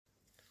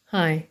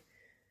Hi,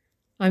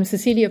 I'm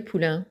Cecilia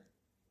Poulain,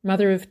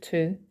 mother of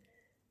two,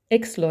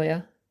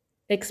 ex-lawyer,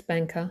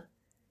 ex-banker,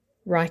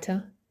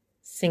 writer,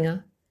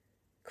 singer,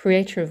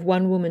 creator of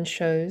one-woman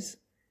shows,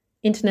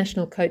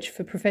 international coach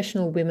for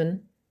professional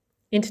women,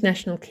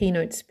 international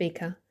keynote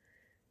speaker,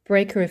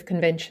 breaker of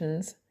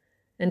conventions,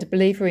 and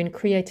believer in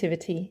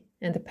creativity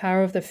and the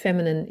power of the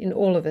feminine in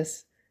all of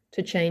us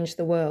to change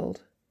the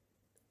world.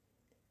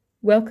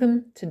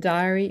 Welcome to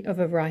Diary of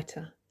a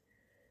Writer,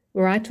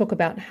 where I talk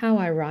about how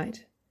I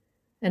write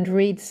and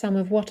read some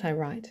of what I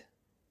write.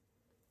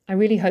 I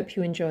really hope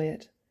you enjoy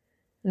it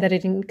and that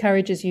it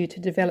encourages you to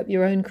develop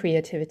your own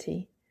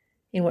creativity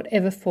in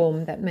whatever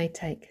form that may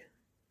take.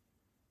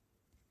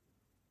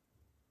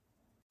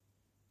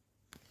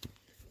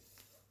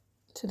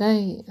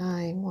 Today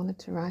I wanted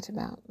to write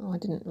about, I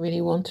didn't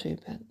really want to,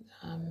 but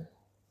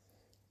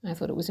I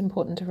thought it was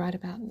important to write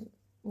about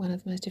one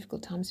of the most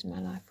difficult times in my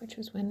life, which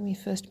was when we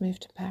first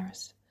moved to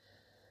Paris.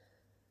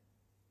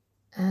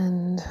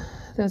 And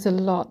there was a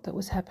lot that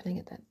was happening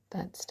at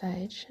that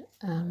stage.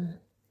 And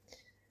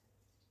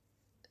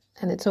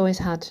it's always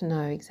hard to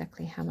know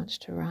exactly how much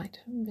to write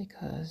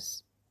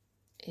because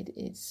a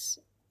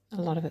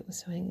lot of it was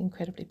so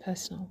incredibly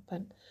personal.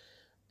 But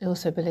I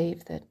also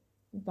believe that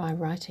by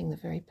writing the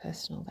very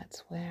personal,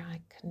 that's where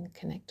I can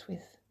connect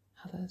with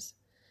others.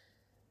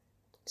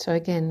 So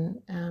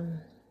again,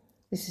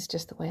 this is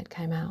just the way it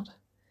came out.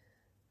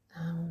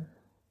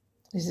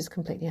 This is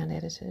completely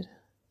unedited,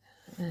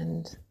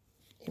 and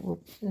it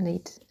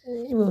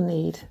will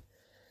need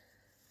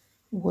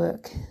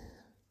work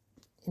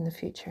in the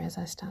future as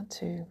I start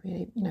to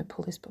really,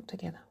 pull this book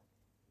together.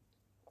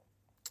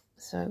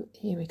 So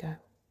here we go.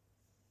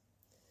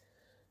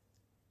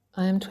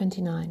 I am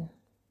 29.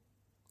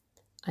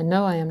 I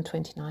know I am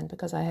 29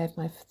 because I had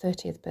my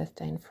 30th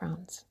birthday in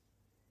France.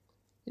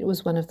 It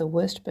was one of the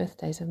worst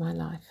birthdays of my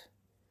life.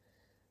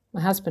 My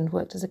husband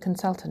worked as a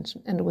consultant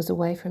and was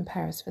away from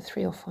Paris for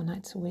 3 or 4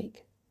 nights a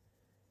week.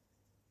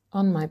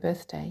 On my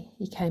birthday,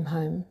 he came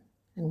home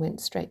and went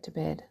straight to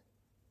bed.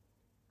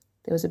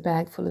 There was a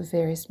bag full of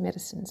various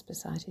medicines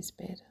beside his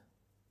bed.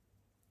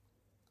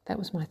 That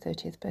was my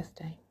 30th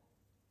birthday.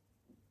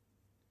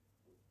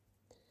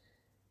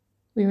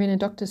 We were in a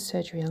doctor's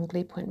surgery on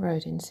Glebe Point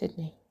Road in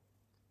Sydney.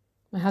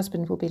 My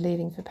husband will be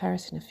leaving for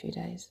Paris in a few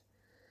days,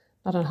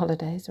 not on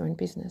holidays or in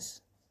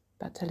business,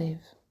 but to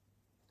live.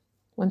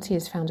 Once he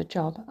has found a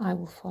job, I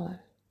will follow.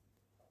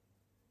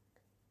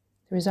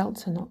 The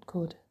results are not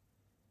good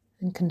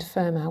and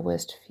confirm our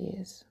worst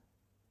fears.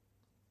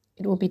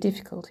 It will be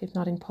difficult, if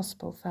not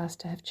impossible, for us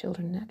to have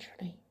children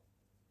naturally.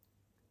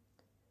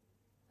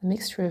 A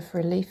mixture of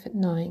relief at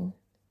knowing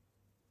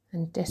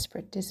and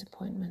desperate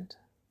disappointment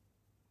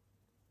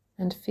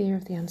and fear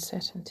of the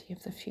uncertainty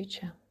of the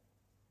future.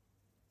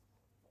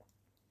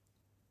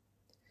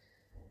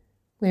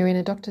 We're in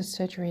a doctor's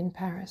surgery in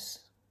Paris.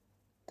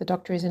 The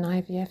doctor is an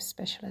IVF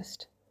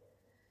specialist.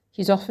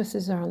 His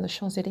offices are on the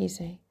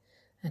Champs-Élysées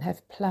and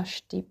have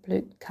plush, deep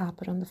blue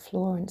carpet on the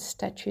floor and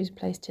statues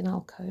placed in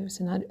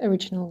alcoves and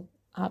original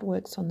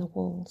artworks on the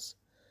walls.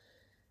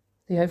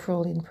 The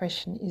overall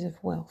impression is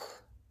of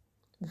wealth,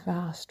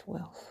 vast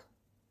wealth.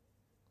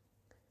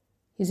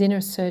 His inner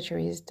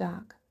surgery is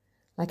dark,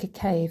 like a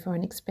cave or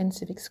an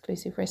expensive,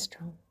 exclusive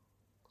restaurant.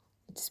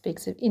 It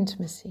speaks of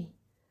intimacy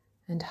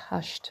and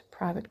hushed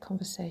private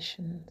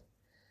conversation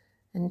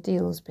and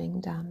deals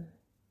being done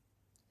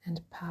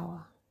and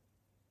power.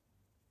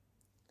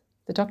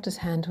 The doctor's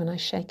hand, when I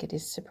shake it,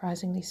 is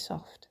surprisingly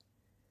soft,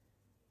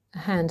 a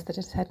hand that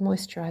has had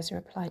moisturizer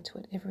applied to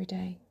it every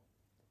day.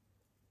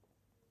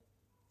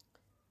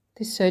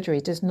 This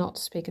surgery does not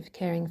speak of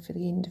caring for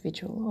the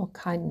individual or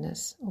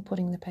kindness or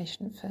putting the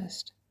patient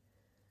first.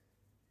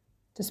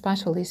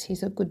 Despite all this,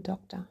 he's a good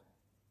doctor,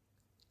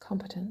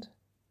 competent,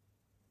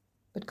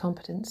 but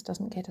competence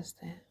doesn't get us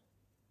there.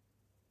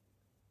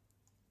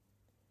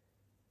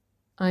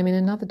 I'm in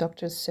another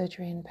doctor's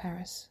surgery in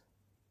Paris.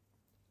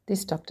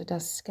 This doctor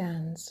does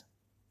scans.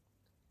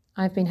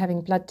 I've been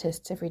having blood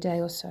tests every day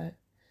or so,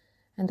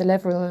 and the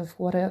level of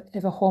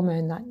whatever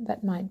hormone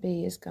that might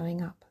be is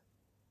going up,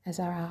 as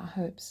are our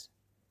hopes.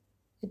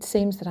 It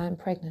seems that I am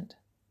pregnant.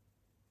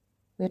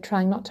 We're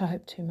trying not to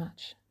hope too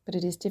much, but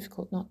it is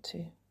difficult not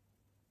to.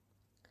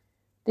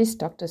 This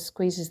doctor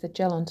squeezes the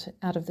gel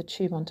out of the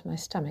tube onto my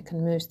stomach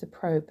and moves the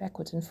probe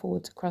backwards and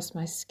forwards across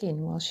my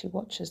skin while she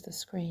watches the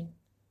screen.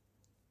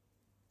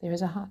 There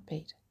is a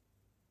heartbeat.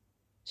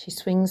 She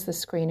swings the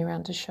screen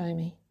around to show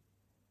me.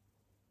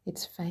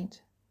 It's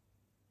faint,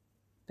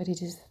 but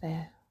it is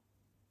there.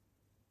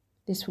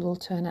 This will all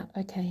turn out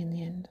okay in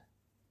the end.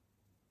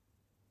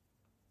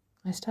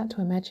 I start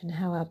to imagine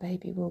how our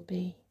baby will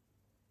be.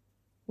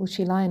 Will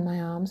she lie in my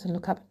arms and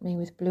look up at me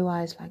with blue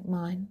eyes like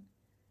mine?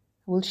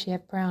 Or will she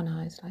have brown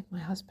eyes like my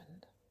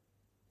husband?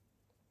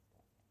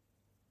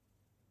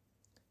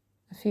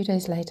 A few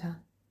days later,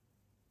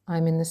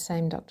 I'm in the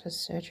same doctor's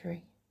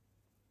surgery.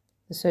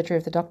 The surgery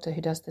of the doctor who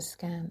does the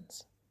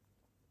scans.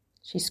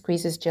 She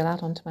squeezes gel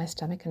out onto my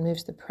stomach and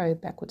moves the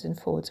probe backwards and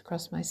forwards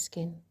across my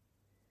skin.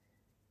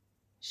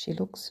 She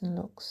looks and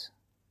looks.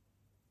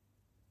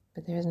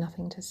 but there is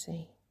nothing to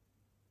see.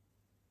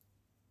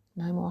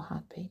 No more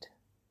heartbeat.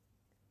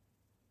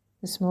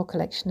 The small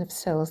collection of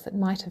cells that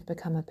might have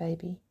become a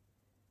baby,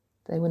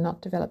 they were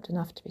not developed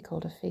enough to be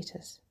called a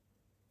fetus,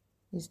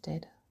 is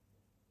dead.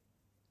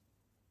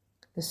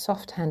 The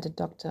soft-handed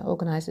doctor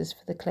organises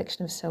for the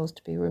collection of cells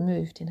to be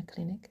removed in a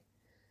clinic.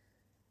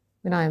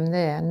 When I am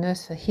there, a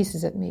nurse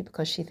hisses at me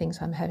because she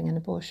thinks I'm having an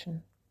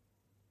abortion.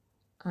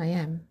 I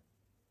am,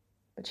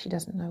 but she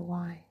doesn't know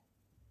why.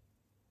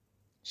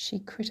 She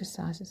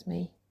criticises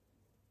me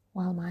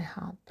while my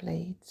heart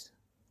bleeds.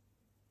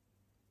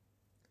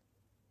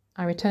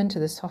 I return to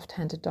the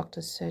soft-handed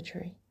doctor's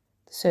surgery,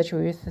 the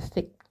surgery with the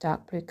thick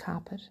dark blue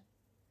carpet.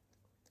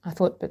 I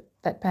thought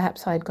that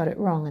perhaps I had got it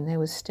wrong and there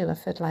was still a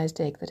fertilised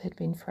egg that had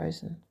been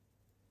frozen.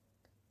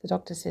 The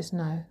doctor says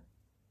no,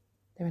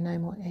 there are no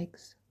more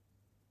eggs.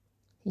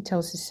 He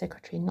tells his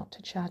secretary not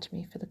to charge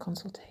me for the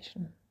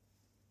consultation.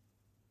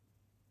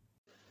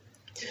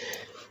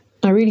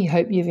 I really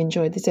hope you've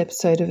enjoyed this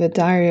episode of A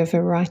Diary of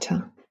a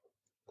Writer.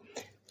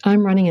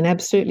 I'm running an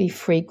absolutely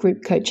free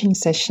group coaching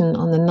session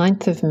on the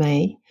 9th of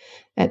May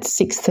at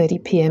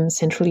 6:30 p.m.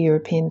 Central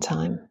European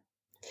Time.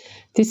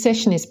 This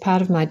session is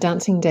part of my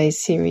Dancing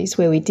Days series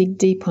where we dig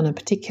deep on a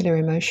particular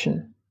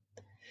emotion.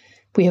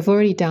 We have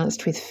already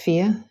danced with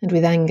fear and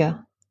with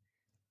anger,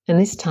 and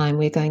this time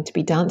we're going to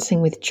be dancing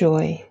with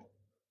joy.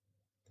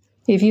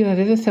 If you have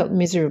ever felt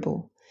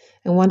miserable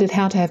and wondered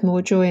how to have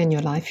more joy in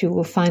your life, you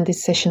will find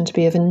this session to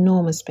be of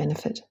enormous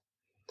benefit.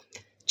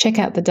 Check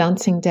out the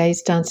Dancing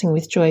Days Dancing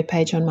with Joy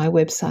page on my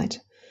website,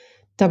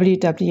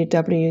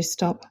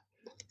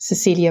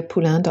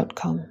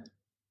 www.ceciliapoulin.com.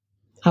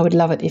 I would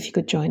love it if you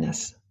could join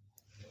us.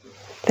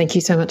 Thank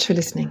you so much for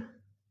listening.